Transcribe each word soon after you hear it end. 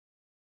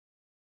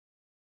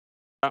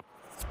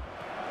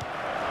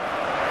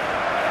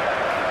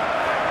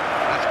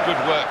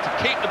good work to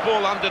keep the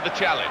ball under the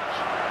challenge.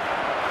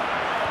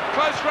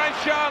 Close range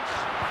chance.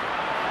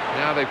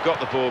 Now they've got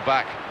the ball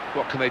back.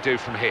 What can they do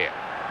from here?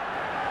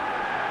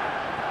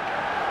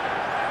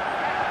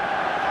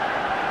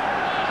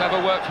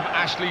 Clever work from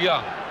Ashley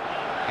Young.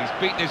 He's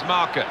beaten his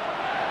marker.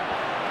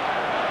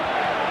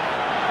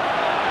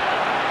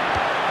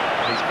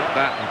 He's got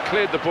that and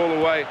cleared the ball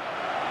away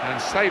and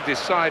saved his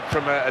side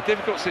from a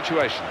difficult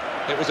situation.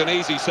 It was an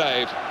easy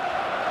save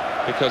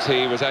because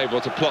he was able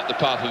to plot the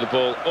path of the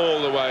ball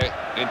all the way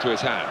into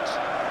his hands.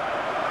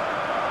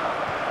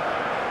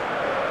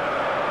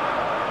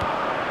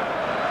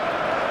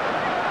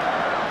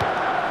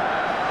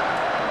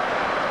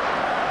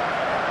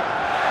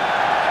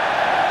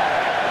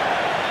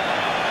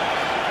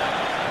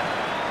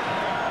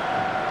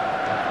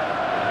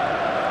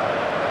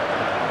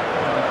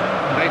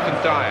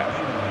 Dyer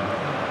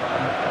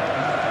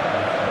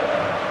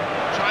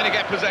trying to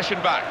get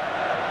possession back.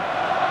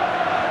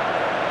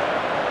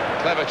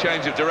 Clever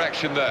change of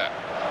direction there.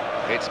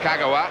 It's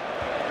Kagawa.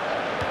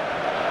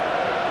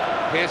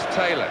 Here's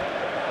Taylor.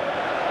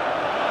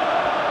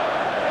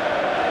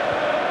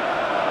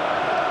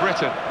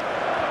 Britton.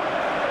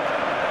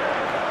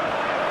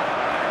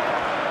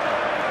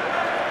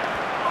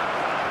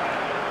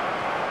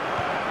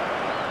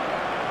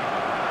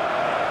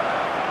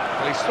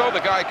 He saw the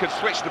guy could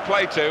switch the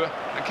play to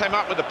and came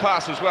up with the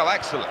pass as well.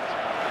 Excellent.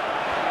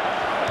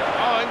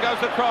 Oh, in goes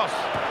the cross.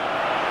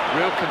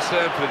 Real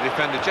concern for the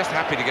defender, just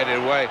happy to get it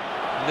away.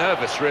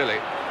 Nervous, really.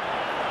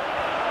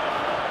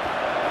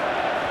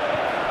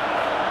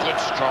 Good,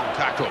 strong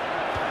tackle.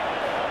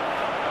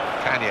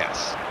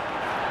 Cañas.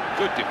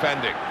 Good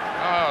defending.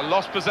 Oh,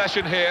 lost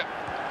possession here.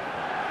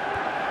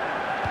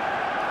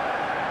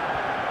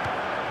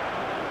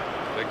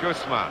 De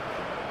Guzman.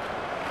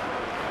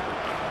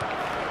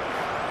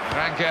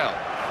 Rangel.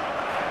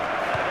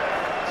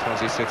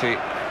 Swansea City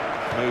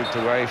moved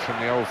away from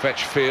the old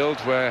Vetch Field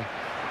where,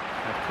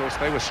 of course,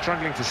 they were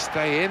struggling to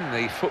stay in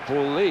the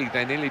Football League.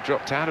 They nearly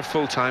dropped out of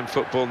full-time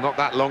football not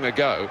that long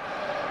ago.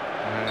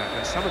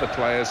 And some of the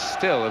players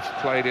still have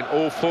played in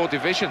all 4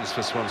 divisions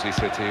for Swansea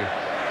City,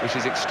 which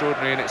is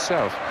extraordinary in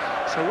itself.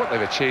 So what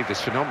they've achieved is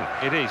phenomenal.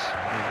 It is.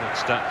 I mean, that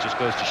stat just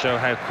goes to show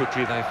how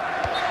quickly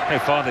how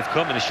far they've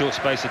come in a short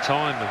space of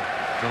time. And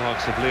the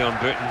likes of Leon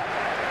Britton,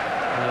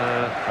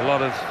 a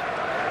lot of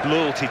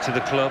loyalty to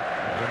the club,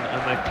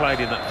 and they've played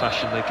in that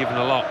fashion. They've given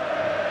a lot.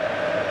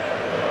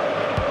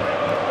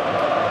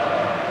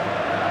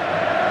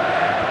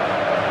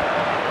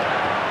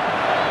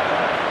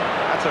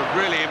 That's a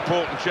really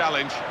important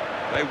challenge.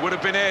 They would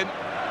have been in.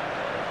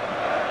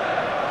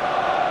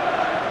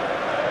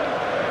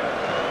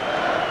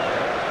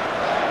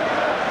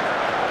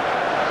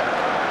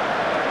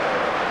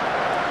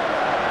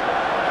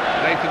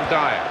 Nathan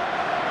Dyer.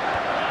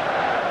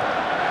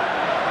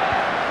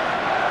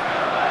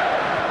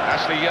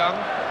 Ashley Young.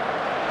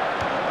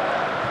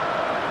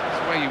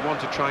 It's where you want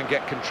to try and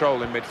get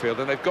control in midfield,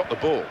 and they've got the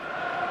ball.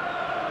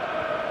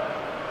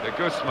 De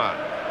Guzman.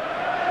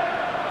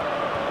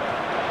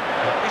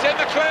 He's in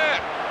the clear.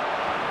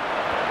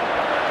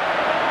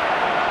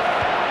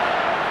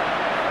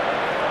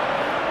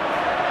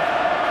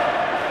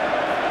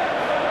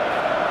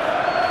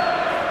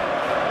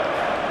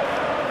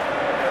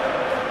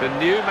 The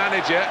new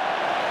manager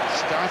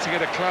starting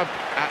at a club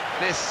at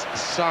this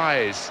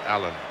size,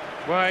 Alan.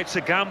 Well, it's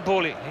a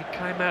gamble. It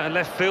came out of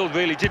left field,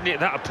 really, didn't it,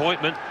 that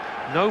appointment?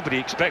 Nobody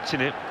expecting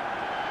it.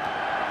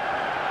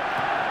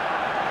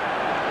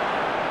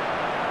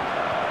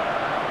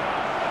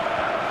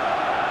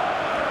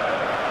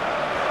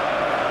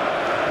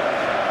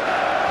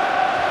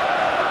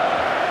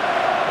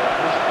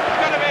 It's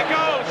going to be a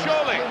goal,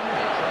 surely.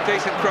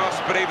 Decent cross,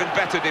 but even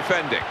better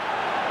defending.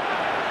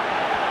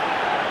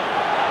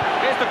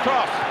 Here's the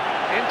cross,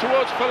 in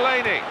towards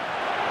Fellaini.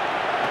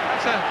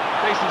 That's a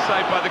decent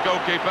save by the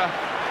goalkeeper.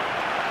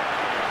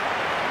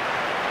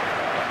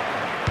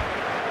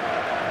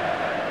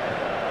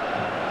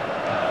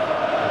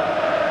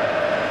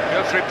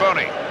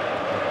 Triboni. Well,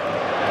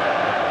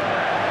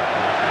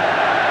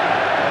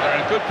 they're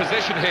in a good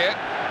position here.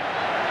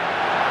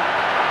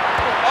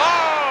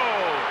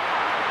 Oh!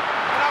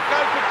 And up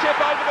goes the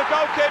chip over the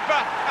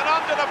goalkeeper and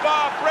under the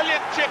bar. Brilliant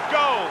chip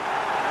goal.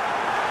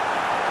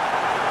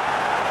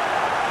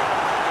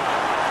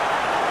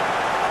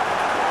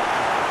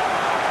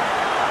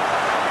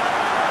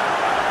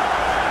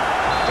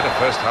 Bit of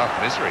first half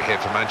misery here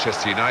for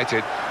Manchester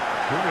United.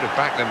 Who would have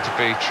backed them to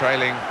be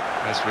trailing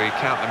as we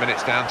count the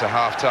minutes down to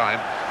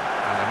half-time?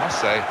 And I must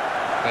say,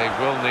 they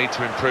will need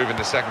to improve in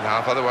the second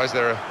half, otherwise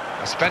they're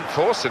a spent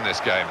force in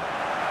this game.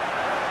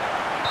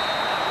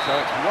 So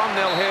it's 1-0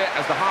 here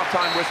as the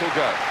half-time whistle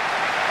goes.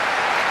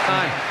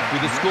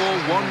 With the score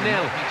 1-0.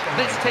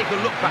 Let's take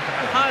a look back at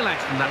the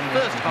highlights from that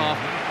first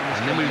half,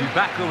 and then we'll be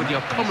back over with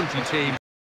your commentary team.